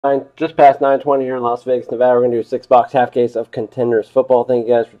Just past 9:20 here in Las Vegas, Nevada. We're going to do a 6-box half case of Contenders football. Thank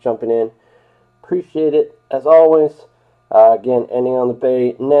you guys for jumping in. Appreciate it, as always. Again, ending on the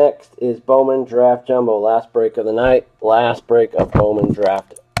bay. Next is Bowman Draft Jumbo. Last break of the night. Last break of Bowman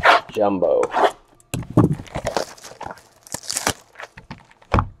Draft Jumbo.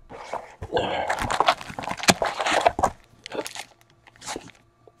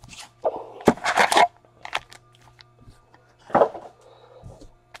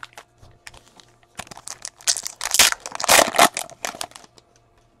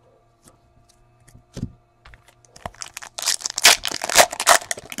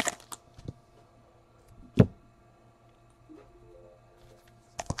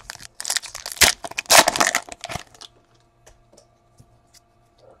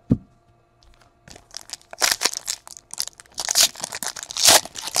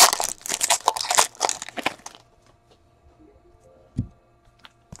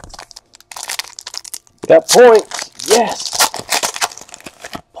 Got points, yes!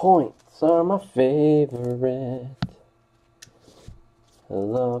 Points are my favorite. I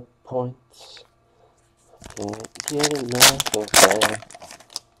love points. Can't get enough of them.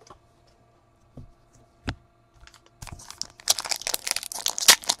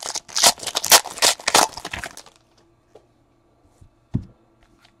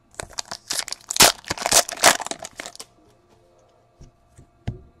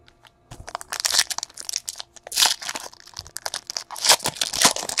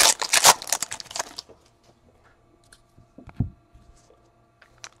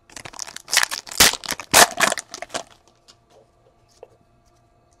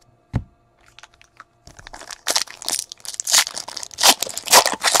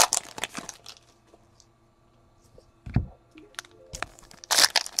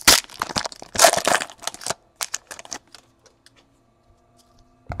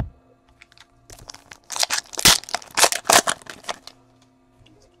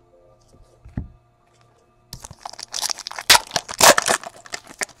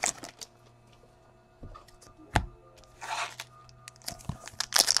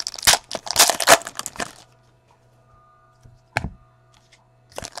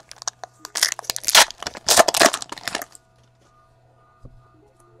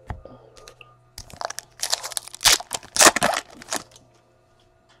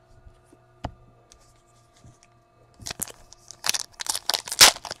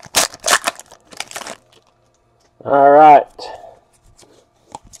 Alright.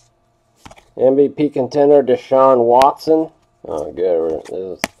 MVP contender Deshaun Watson. Oh, good.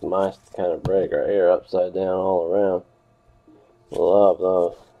 This is my kind of break right here. Upside down all around. Love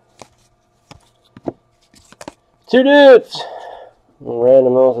those. Two dudes.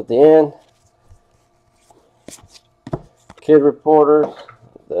 Random those at the end. Kid reporters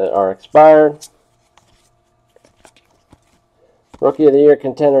that are expired. Rookie of the Year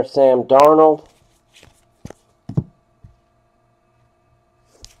contender Sam Darnold.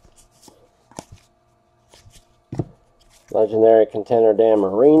 Legendary contender Dan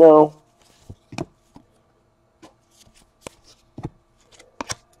Marino.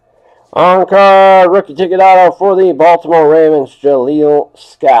 On card, rookie ticket auto for the Baltimore Ravens, Jaleel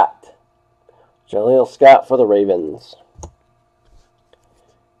Scott. Jaleel Scott for the Ravens.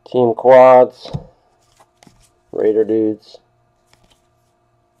 Team quads. Raider dudes.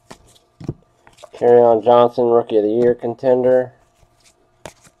 Kerryon Johnson, rookie of the year contender.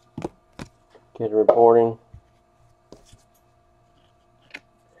 Kid reporting.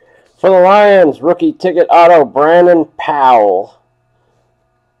 For the Lions, rookie ticket auto, Brandon Powell.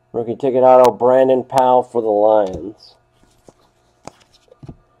 Rookie ticket auto, Brandon Powell for the Lions.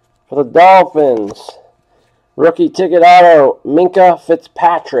 For the Dolphins, rookie ticket auto, Minka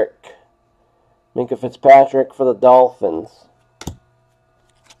Fitzpatrick. Minka Fitzpatrick for the Dolphins.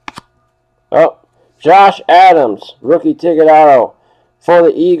 Oh, Josh Adams, rookie ticket auto for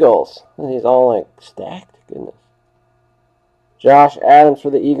the Eagles. He's all like stacked. Goodness. Josh Adams for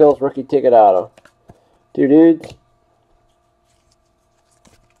the Eagles, rookie ticket auto. Two dudes.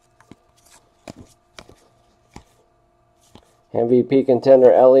 MVP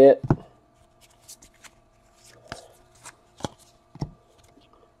contender Elliott.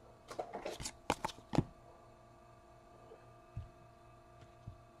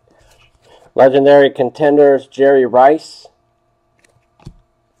 Legendary contenders Jerry Rice.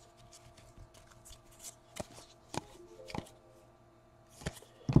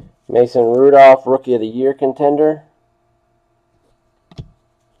 Mason Rudolph, rookie of the year contender.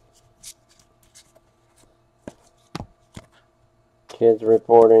 Kids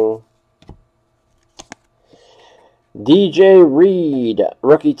reporting. DJ Reed,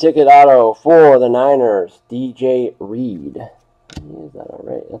 rookie ticket auto for the Niners. DJ Reed. Is that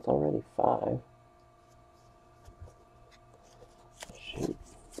already? That's already 5. Shoot.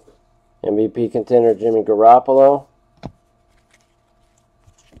 MVP contender Jimmy Garoppolo.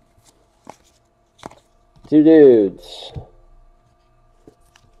 2 dudes.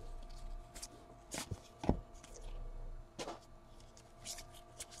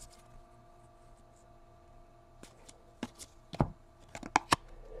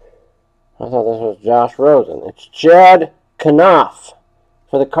 I thought this was Josh Rosen. It's Chad Knopf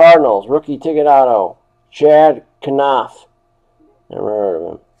for the Cardinals. Rookie ticket auto. Chad Knopf. Never heard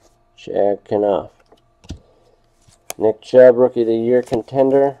of him. Chad Knopf. Nick Chubb, rookie of the year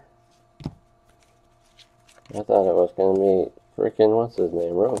contender. I thought it was going to be freaking, what's his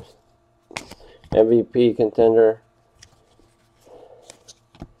name? Rose. MVP contender.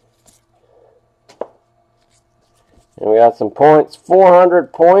 And we got some points.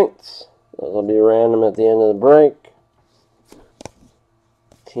 400 points. Those will be random at the end of the break.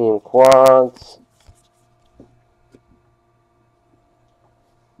 Team quads.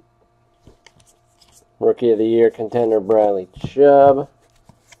 Rookie of the year contender Bradley Chubb.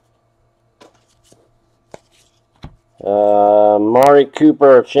 Mari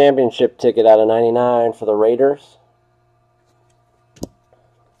Cooper championship ticket out of 99 for the Raiders.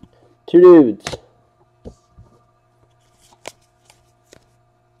 2 dudes.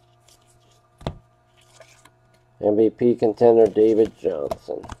 MVP contender David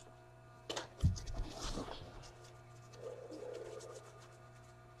Johnson.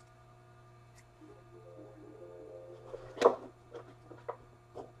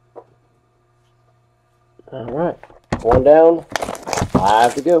 All right, 1 down,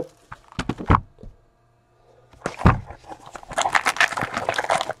 5 to go.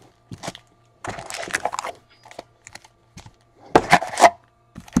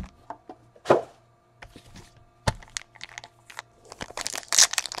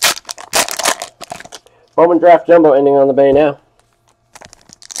 Bowman Draft Jumbo ending on the bay now.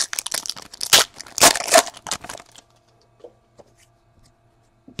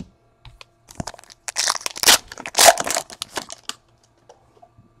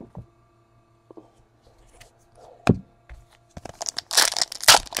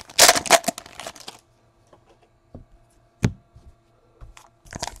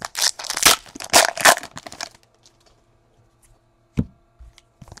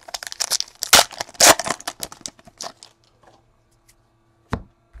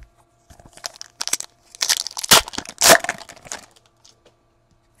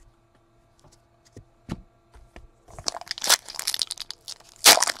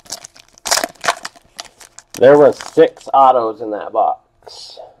 There was 6 autos in that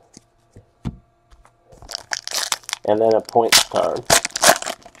box. And then a points card.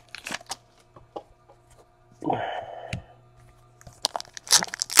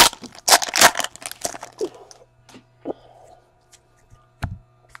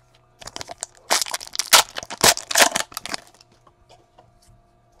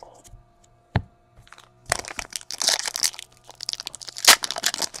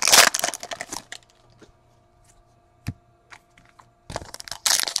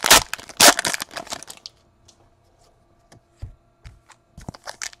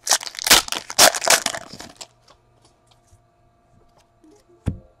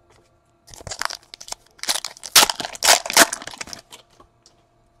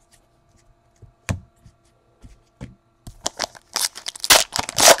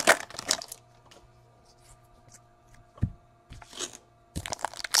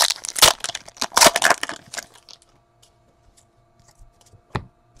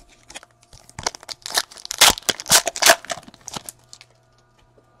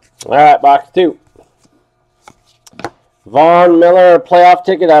 All right, box 2. Von Miller playoff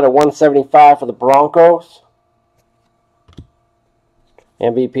ticket out of 175 for the Broncos.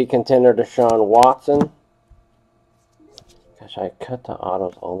 MVP contender Deshaun Watson. Gosh, I cut the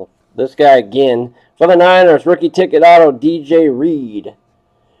autos all the. This guy again for the Niners. Rookie ticket auto DJ Reed.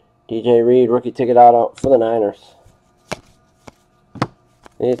 DJ Reed rookie ticket auto for the Niners.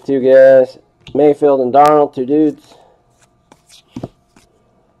 These 2 guys, Mayfield and Darnold, 2 dudes.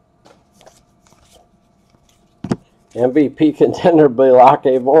 MVP contender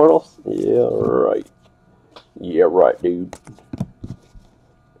Bilake Bortles. Yeah, right. Yeah, right, dude.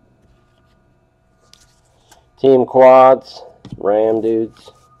 Team quads. Ram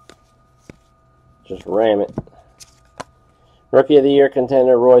dudes. Just ram it. Rookie of the year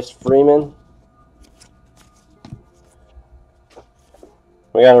contender Royce Freeman.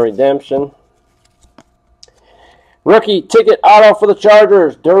 We got a redemption. Rookie ticket auto for the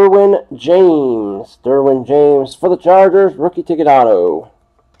Chargers, Derwin James. Derwin James for the Chargers, rookie ticket auto.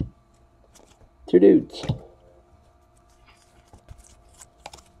 2 dudes.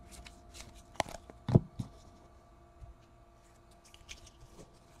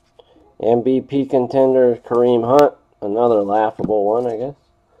 MVP contender, Kareem Hunt. Another laughable one, I guess.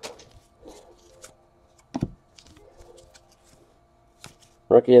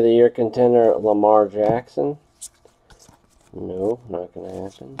 Rookie of the Year contender, Lamar Jackson. No, not going to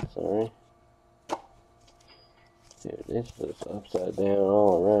happen. Sorry. Dude, this is upside down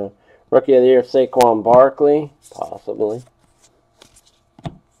all around. Rookie of the Year, Saquon Barkley. Possibly.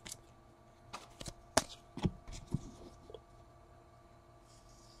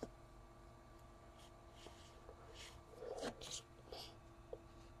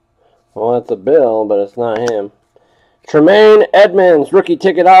 Well, it's a Bill, but it's not him. Tremaine Edmonds, rookie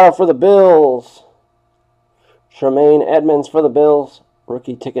ticket auto for the Bills. Tremaine Edmonds for the Bills,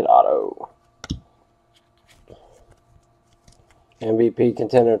 rookie ticket auto. MVP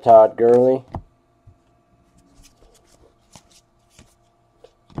contender, Todd Gurley.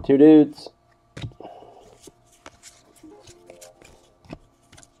 2 dudes.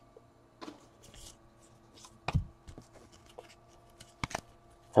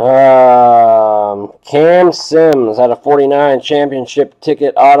 Cam Sims out of 49 championship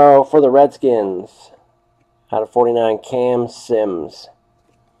ticket auto for the Redskins. Out of 49, Cam Sims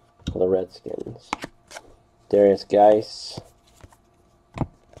for the Redskins. Darius Geis.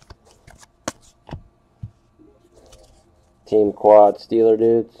 Team Quad Steeler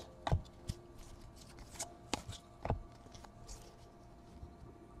dudes.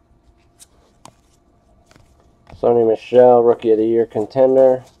 Sony Michel, rookie of the year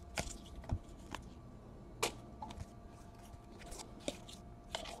contender.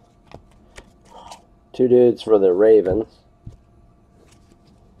 Two dudes for the Ravens.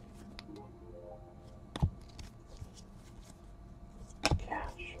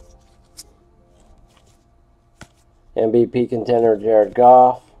 Gosh. MVP contender Jared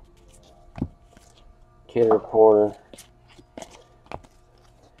Goff. Kid Reporter.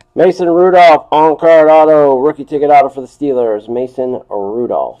 Mason Rudolph, on-card auto, rookie ticket auto for the Steelers. Mason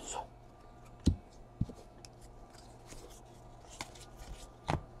Rudolph.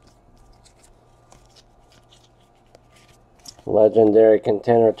 Legendary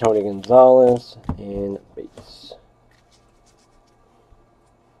contender Tony Gonzalez and Bates.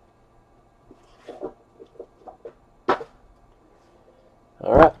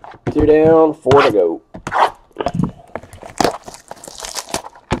 All right, 2 down, 4 to go.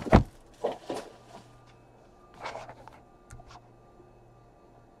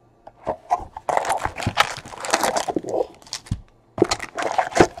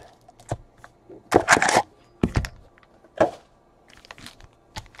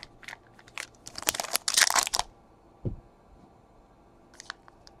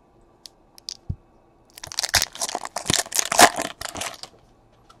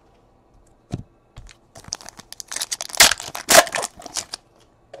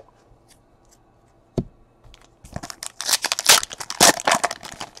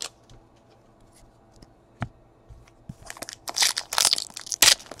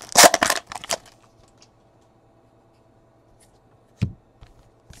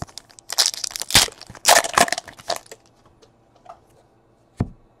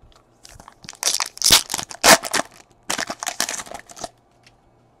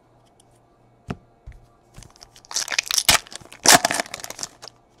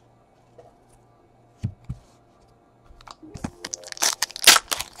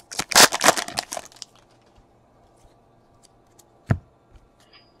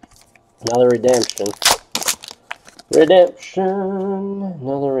 Another redemption. Redemption.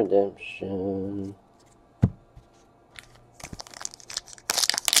 Another redemption.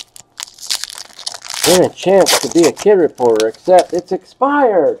 Then a chance to be a kid reporter, except it's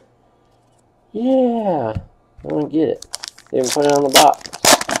expired. Yeah. I don't get it. They even put it on the box.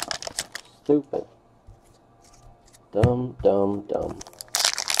 Stupid. Dumb, dumb, dumb.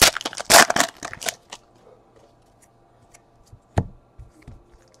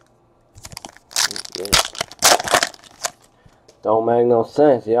 Don't make no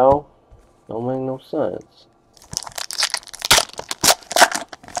sense, y'all. Don't make no sense.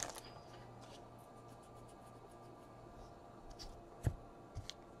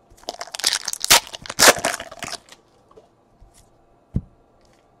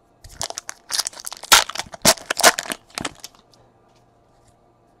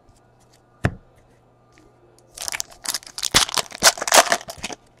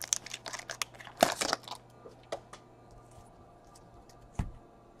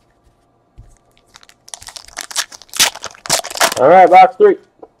 All right, box 3.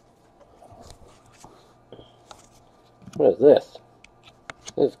 What is this?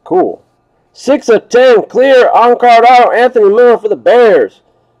 This is cool. 6 of 10, clear, on-card auto, Anthony Miller for the Bears.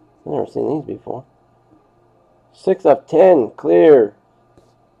 I've never seen these before. 6 of 10, clear,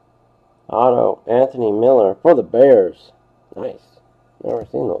 auto, Anthony Miller for the Bears. Nice. Never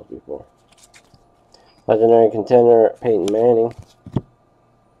seen those before. Legendary contender, Peyton Manning.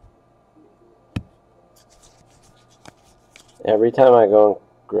 Every time I go and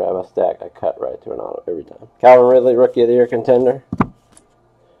grab a stack, I cut right to an auto every time. Calvin Ridley, Rookie of the Year contender.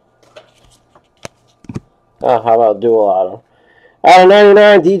 How about dual auto? Out of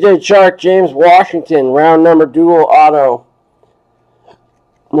 99, DJ Chark, James Washington, round number dual auto.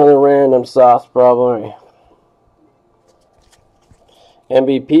 Another random sauce, probably.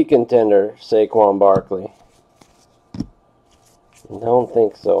 MVP contender, Saquon Barkley. Don't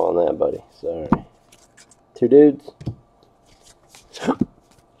think so on that, buddy. Sorry. 2 dudes.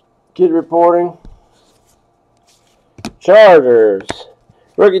 Kid reporting. Chargers.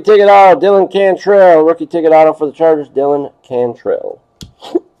 Rookie ticket auto, Dylan Cantrell. Rookie ticket auto for the Chargers, Dylan Cantrell.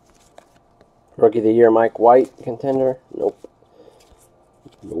 Rookie of the Year, Mike White, contender. Nope.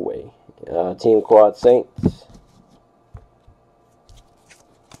 No way. Team Quad Saints.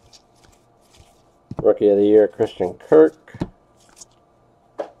 Rookie of the Year, Christian Kirk.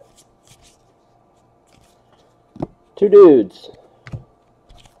 2 dudes.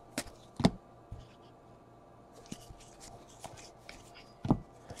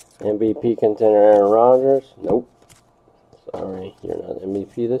 MVP contender Aaron Rodgers. Nope. Sorry, you're not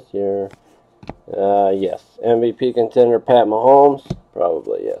MVP this year. Yes. MVP contender Pat Mahomes.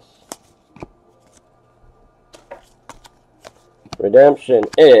 Probably yes. Redemption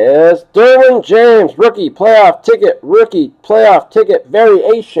is Derwin James. Rookie playoff ticket. Rookie playoff ticket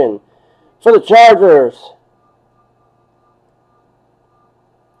variation for the Chargers.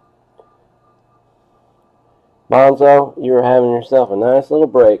 Bonzo, you're having yourself a nice little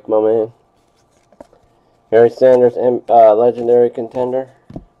break, my man. Barry Sanders, legendary contender.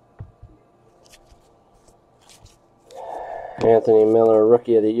 Anthony Miller,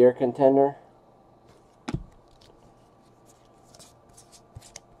 Rookie of the Year contender.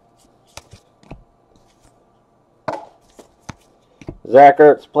 Zach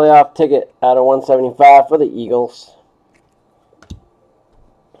Ertz, playoff ticket out of 175 for the Eagles.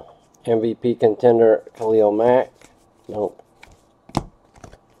 MVP contender Khalil Mack. Nope.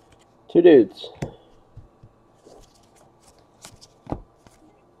 2 dudes.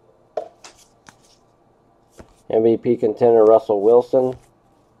 MVP contender Russell Wilson.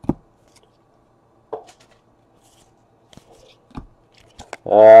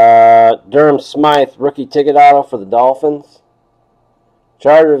 Durham Smythe, rookie ticket auto for the Dolphins.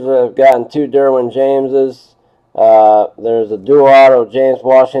 Chargers have gotten 2 Derwin Jameses. There's a dual auto, James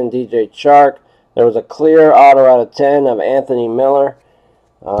Washington, DJ Chark. There was a clear auto out of 10 of Anthony Miller.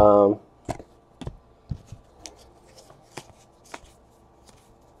 A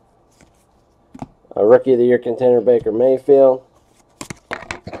Rookie of the Year contender, Baker Mayfield.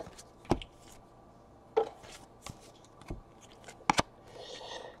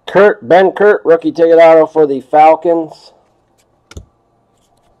 Ben Kurt, rookie ticket auto for the Falcons.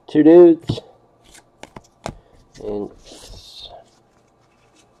 2 dudes. And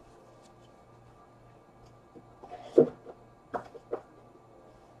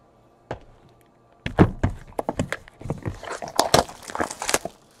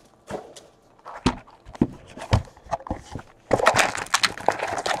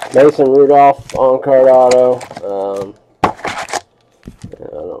Mason Rudolph on-card auto.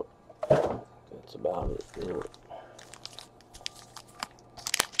 That's about it.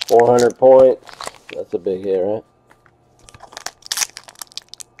 400 points. That's a big hit, right?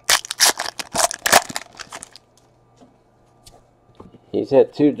 He's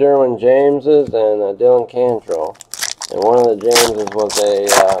hit 2 Derwin Jameses and a Dylan Cantrell. And one of the Jameses was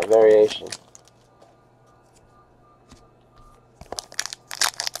a variation.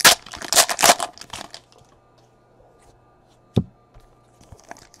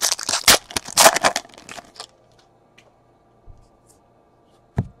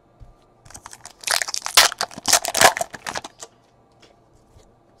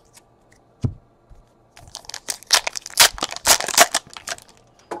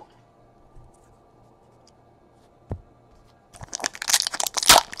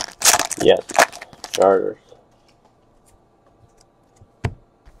 Yes, Chargers.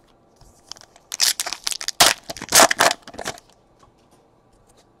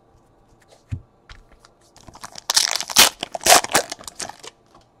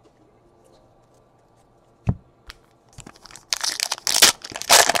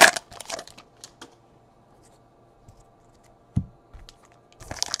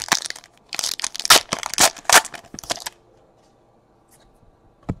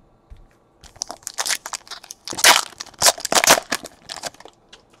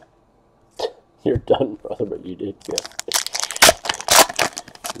 You're done, brother, but you did good.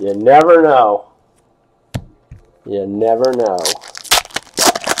 You never know. You never know.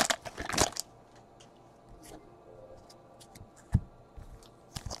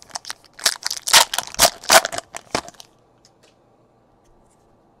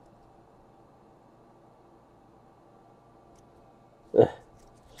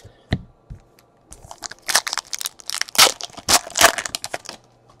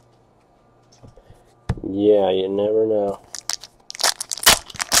 Yeah, you never know.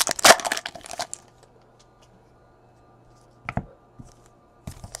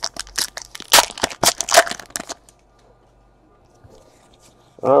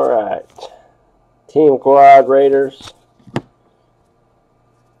 All right. Team Quad Raiders.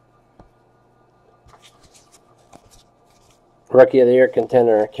 Rookie of the Year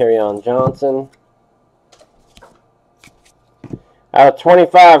contender, Kerryon Johnson. Out of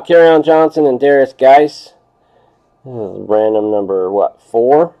 25, Kerryon Johnson and Darius Geis. Random number, what,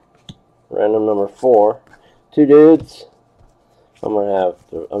 4? Random number 4. 2 dudes. I'm going to have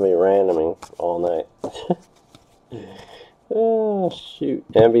to, I'll be randoming all night. Oh, shoot.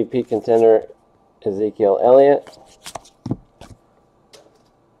 MVP contender, Ezekiel Elliott.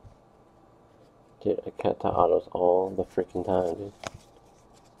 Dude, I cut to autos all the freaking time,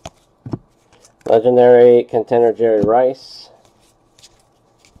 dude. Legendary contender, Jerry Rice.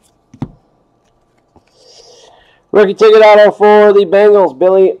 Rookie ticket auto for the Bengals,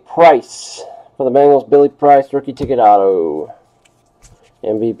 Billy Price. For the Bengals, Billy Price, rookie ticket auto.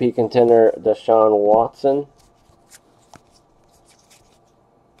 MVP contender, Deshaun Watson.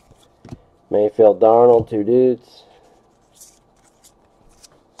 Mayfield Darnold, 2 dudes.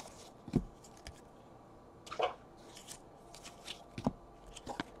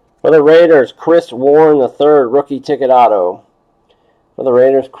 For the Raiders, Chris Warren III, rookie ticket auto. For the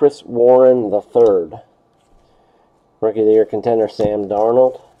Raiders, Chris Warren III. Rookie of the Year contender, Sam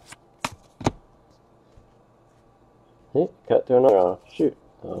Darnold. Hey, cut to another auto. Shoot.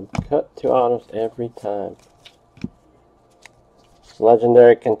 Cut to autos every time.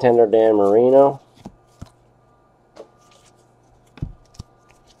 Legendary contender, Dan Marino.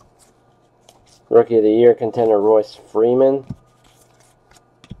 Rookie of the Year contender, Royce Freeman.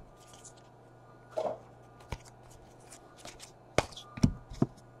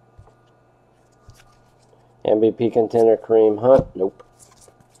 MVP contender, Kareem Hunt. Nope.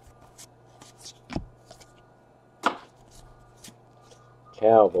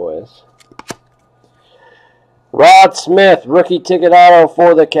 Cowboys. Rod Smith, rookie ticket auto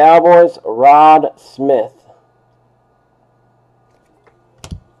for the Cowboys. Rod Smith.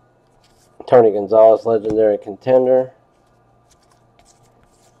 Tony Gonzalez, legendary contender.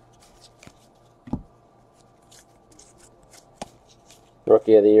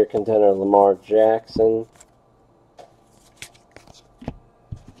 Rookie of the Year contender, Lamar Jackson.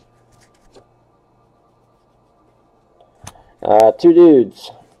 Two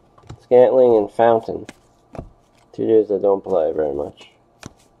dudes, Scantling and Fountain. 2 dudes that don't play very much.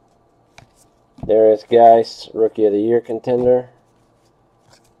 Darius Geis, rookie of the Year contender.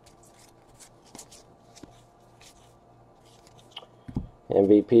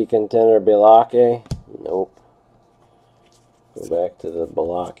 MVP contender, Bilake. Nope. Go back to the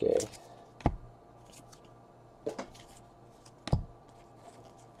Bilake.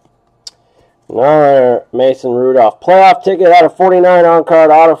 Another Mason Rudolph. Playoff ticket out of 49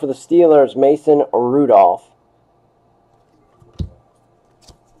 on-card auto for the Steelers, Mason Rudolph.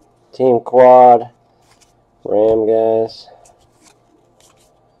 Team Quad. Ram guys.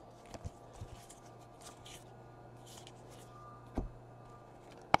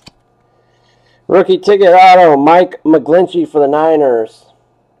 Rookie ticket auto, Mike McGlinchey for the Niners.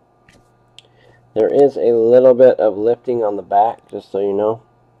 There is a little bit of lifting on the back, just so you know.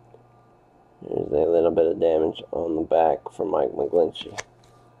 There's a little bit of damage on the back for Mike McGlinchey.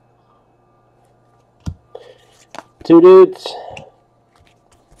 2 dudes.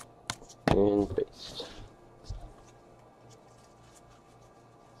 And paste.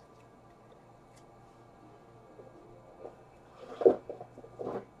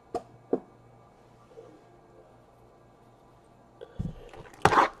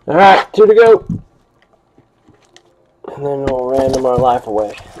 Alright, 2 to go. And then we'll random our life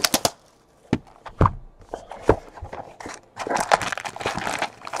away.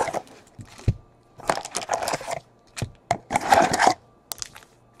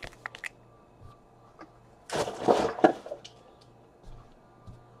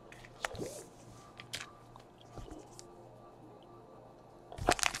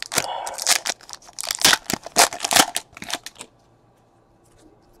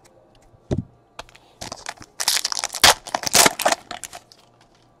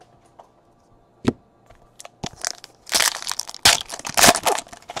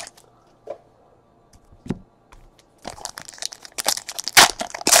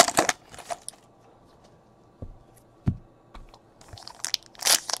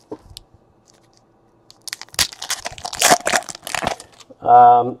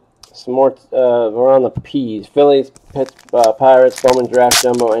 Some more. We're on the P's. Phillies, Pirates, Bowman Draft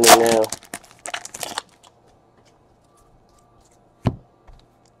Jumbo ending now.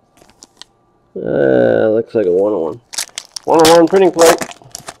 Looks like a 1-on-1. 1-on-1 printing plate.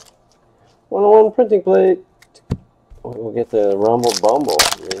 1-on-1 printing plate. We'll get the Rumble Bumble.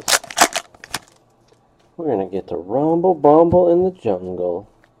 We're gonna get the Rumble Bumble in the jungle.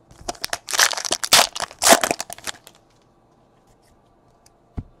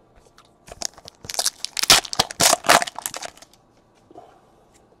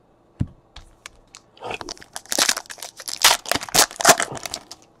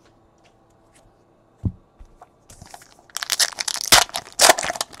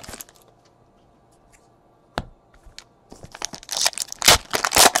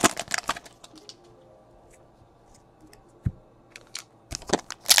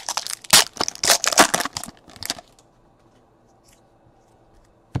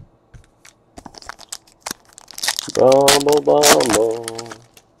 Bumble, bumble.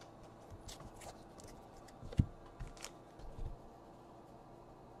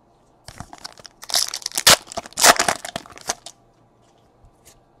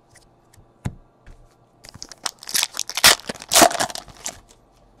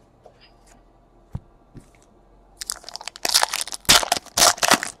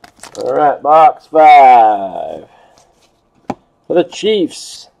 All right, box 5. For the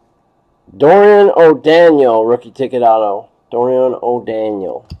Chiefs, Dorian O'Daniel, rookie ticket auto. Dorian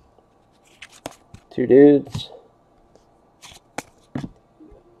O'Daniel. 2 dudes.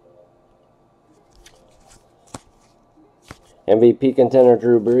 MVP contender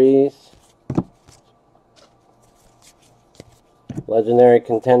Drew Brees. Legendary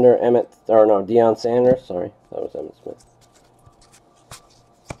contender Deion Sanders. Sorry, that was Emmitt Smith.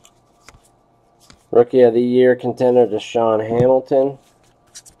 Rookie of the Year contender Deshaun Hamilton.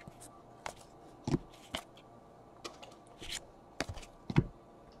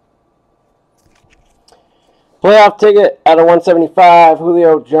 Playoff ticket out of 175,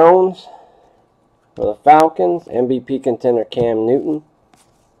 Julio Jones for the Falcons. MVP contender Cam Newton.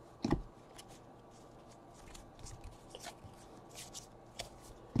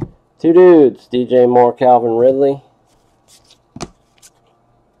 Two dudes, DJ Moore, Calvin Ridley.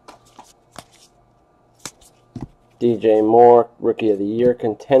 DJ Moore, Rookie of the Year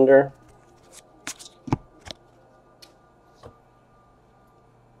contender.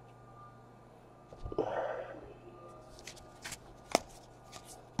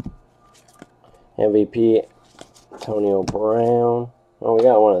 MVP, Antonio Brown. Oh, we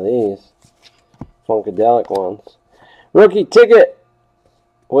got one of these. Funkadelic ones. Rookie ticket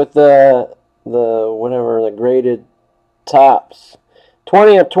with the graded tops.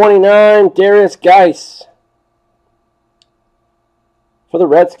 20 of 29, Darius Geis for the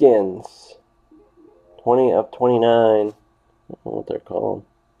Redskins. 20 of 29. I don't know what they're called.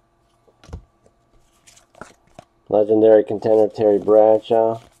 Legendary contender Terry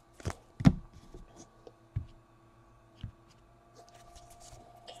Bradshaw.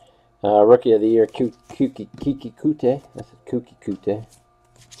 Rookie of the Year Kiki Kute. That's Kiki Kute.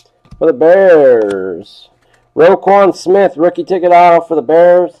 For the Bears, Roquan Smith, rookie ticket auto for the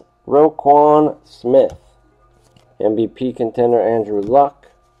Bears. Roquan Smith. MVP contender Andrew Luck.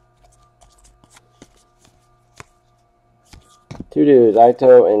 Two dudes,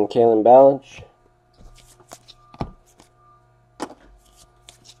 Ito and Kalen Ballage.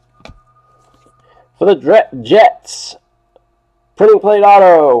 For the Jets, printing plate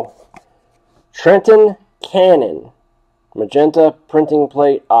auto, Trenton Cannon. Magenta printing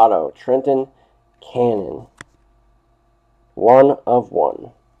plate auto, Trenton Cannon. 1 of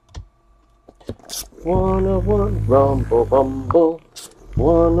 1. 1 of 1, rumble bumble.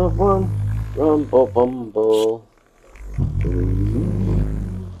 1 of 1, rumble bumble.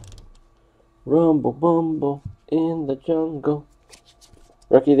 Rumble bumble in the jungle.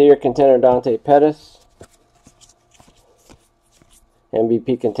 Rookie of the Year contender Dante Pettis.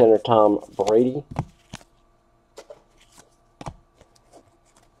 MVP contender Tom Brady.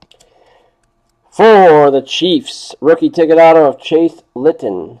 For the Chiefs, rookie ticket auto of Chase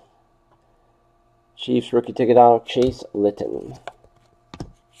Litton. Chiefs rookie ticket auto Chase Litton.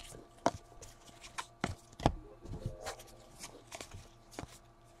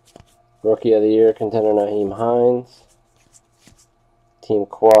 Rookie of the Year contender Naheem Hines. Team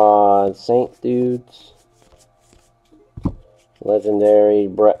Quad Saint Dudes. Legendary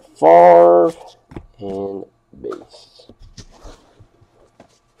Brett Favre and base.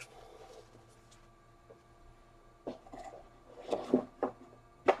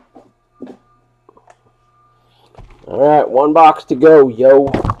 Alright, one box to go, yo.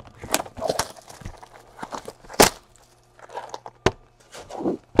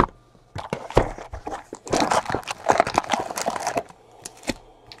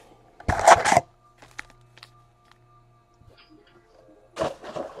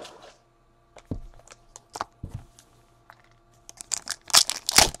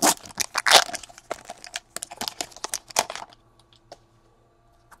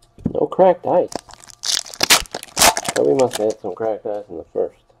 No cracked ice. So we must have had some cracked ice in the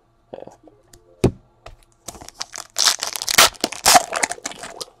first half.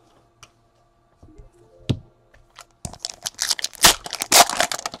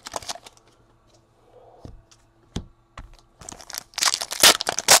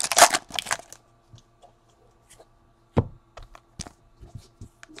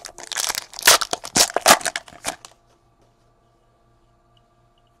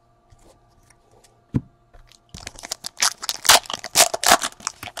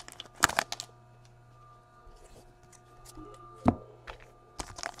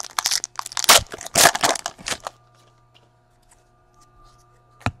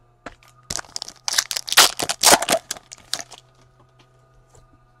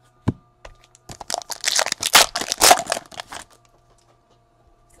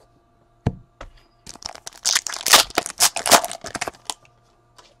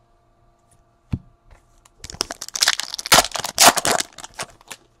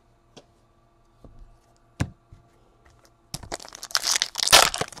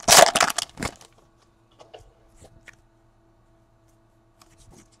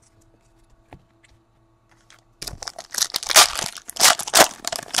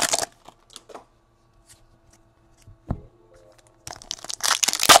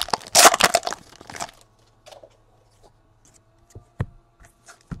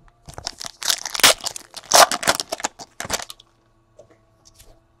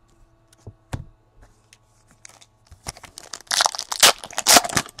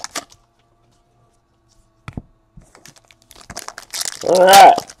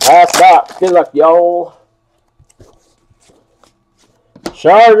 Alright, last box. Good luck, y'all.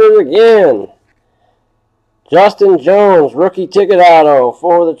 Chargers again. Justin Jones, rookie ticket auto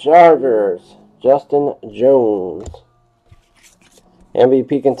for the Chargers. Justin Jones.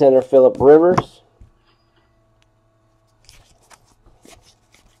 MVP contender Phillip Rivers.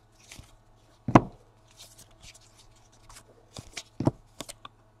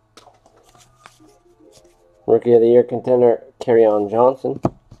 Rookie of the Year contender Kerryon Johnson.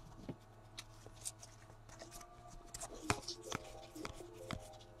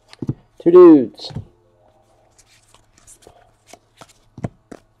 Two dudes.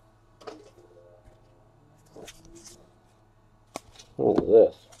 What is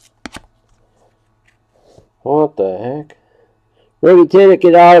this? What the heck? Rookie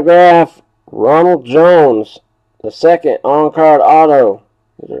ticket autograph Ronald Jones. The second on-card auto.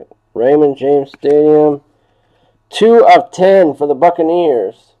 Raymond James Stadium. 2 of 10 for the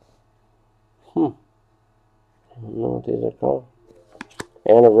Buccaneers. I don't know what these are called.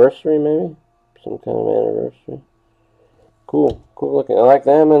 Anniversary, maybe? Some kind of anniversary. Cool. Cool looking. I like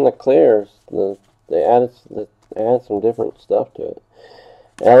them and the clears. They added some different stuff to it.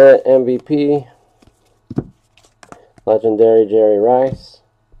 Elliott MVP. Legendary Jerry Rice.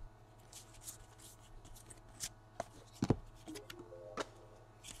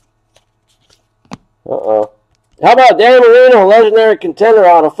 Uh-oh. How about Dan Marino, legendary contender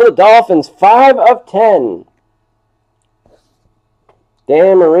auto for the Dolphins, 5 of 10.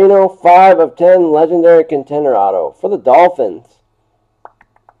 Dan Marino, 5 of 10, legendary contender auto for the Dolphins.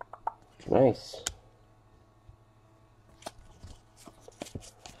 Nice.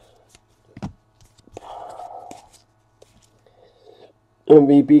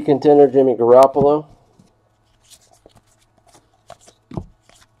 MVP contender Jimmy Garoppolo.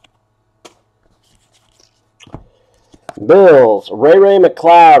 Bills, Ray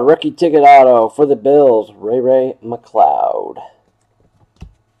McLeod, rookie ticket auto for the Bills, Ray McLeod.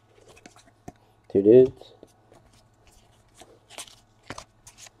 Two dudes.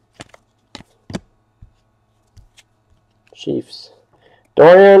 Chiefs.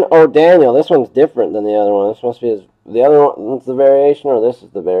 Dorian O'Daniel. This one's different than the other one. This must be the other one's the variation, or this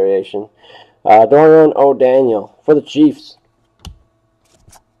is the variation. Dorian O'Daniel for the Chiefs.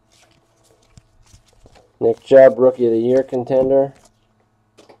 Nick Chubb, Rookie of the Year contender.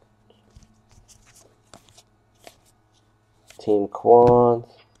 Team Quans.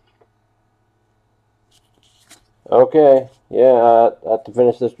 Okay, yeah, I have to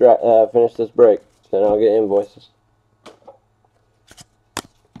finish this break. Then I'll get invoices.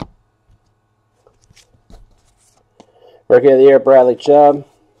 Rookie of the Year, Bradley Chubb.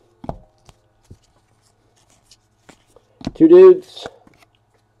 2 dudes.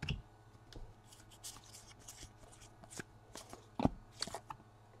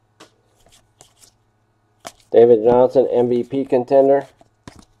 David Johnson, MVP contender.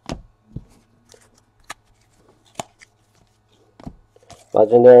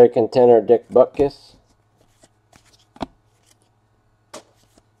 Legendary contender, Dick Butkus.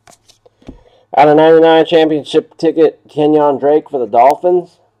 Out of 99 championship ticket, Kenyon Drake for the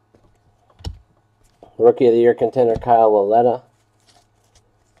Dolphins. Rookie of the Year contender, Kyle Lauletta.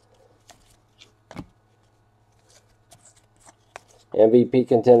 MVP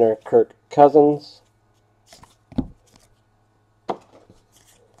contender, Kirk Cousins.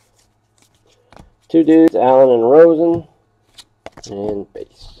 Two dudes, Allen and Rosen. And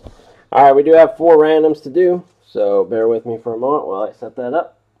base. Alright, we do have 4 randoms to do, so bear with me for a moment while I set that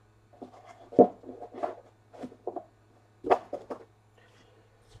up.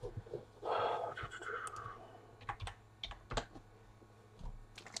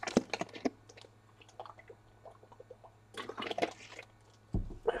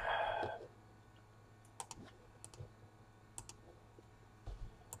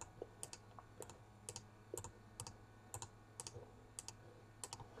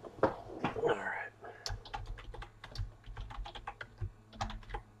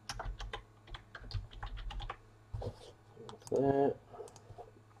 That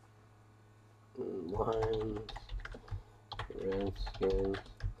Lions, Redskins,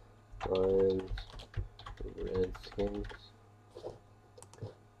 Lions, Redskins,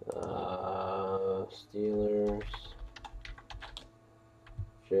 Steelers,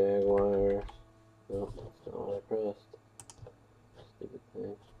 Jaguars. Nope, that's not what I pressed. Stupid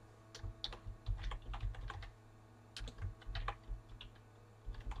thing.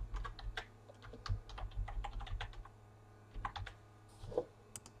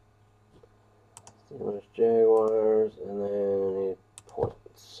 Steelers, Jaguars, and then I need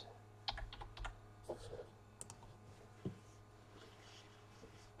points.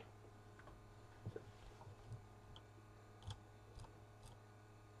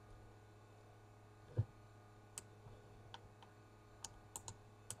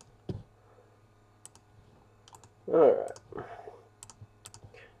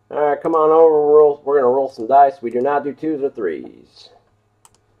 Alright, come on over. We're going to roll some dice. We do not do 2s or 3s.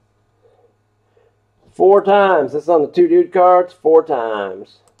 4 times. This is on the 2 dude cards. 4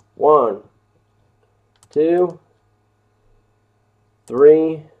 times. 1, 2,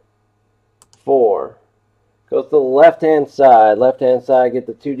 3, 4. Goes to the left-hand side. Left-hand side, get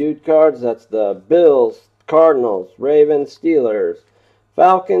the 2 dude cards. That's the Bills, Cardinals, Ravens, Steelers,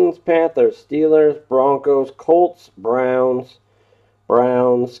 Falcons, Panthers, Steelers, Broncos, Colts, Browns,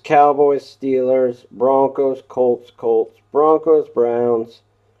 Cowboys, Steelers, Broncos, Colts, Broncos, Browns,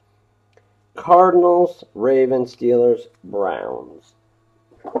 Cardinals, Ravens, Steelers, Browns.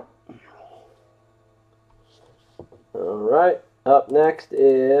 Alright, up next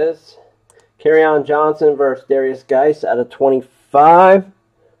is Kerryon Johnson versus Darius Geis out of 25.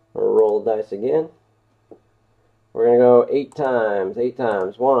 We'll roll the dice again. We're going to go 8 times. 8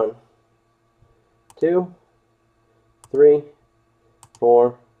 times. 1, 2, 3,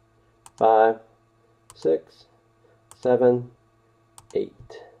 4, 5, 6, 7, 8.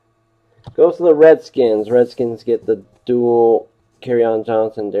 Goes to the Redskins. Redskins get the dual Kerryon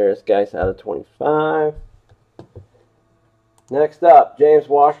Johnson, Darius Geis out of 25. Next up, James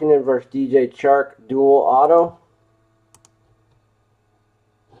Washington versus DJ Chark, dual auto.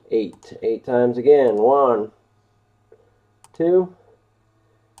 8. 8 times again. 1, 2,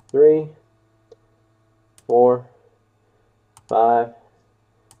 3, 4, 5,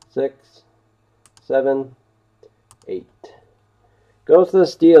 6, 7, 8. Goes to the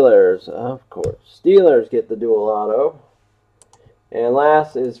Steelers, of course. Steelers get the dual auto. And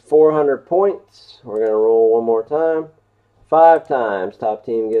last is 400 points. We're going to roll one more time. 5 times. Top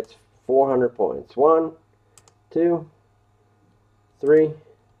team gets 400 points. 1, 2, 3,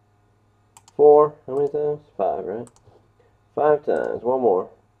 4. How many times? 5, right? 5 times. One more.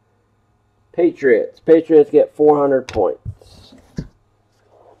 Patriots. Patriots get 400 points.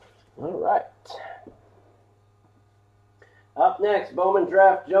 All right. Up next, Bowman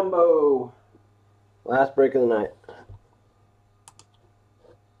Draft Jumbo. Last break of the night.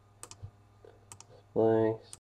 Blanks.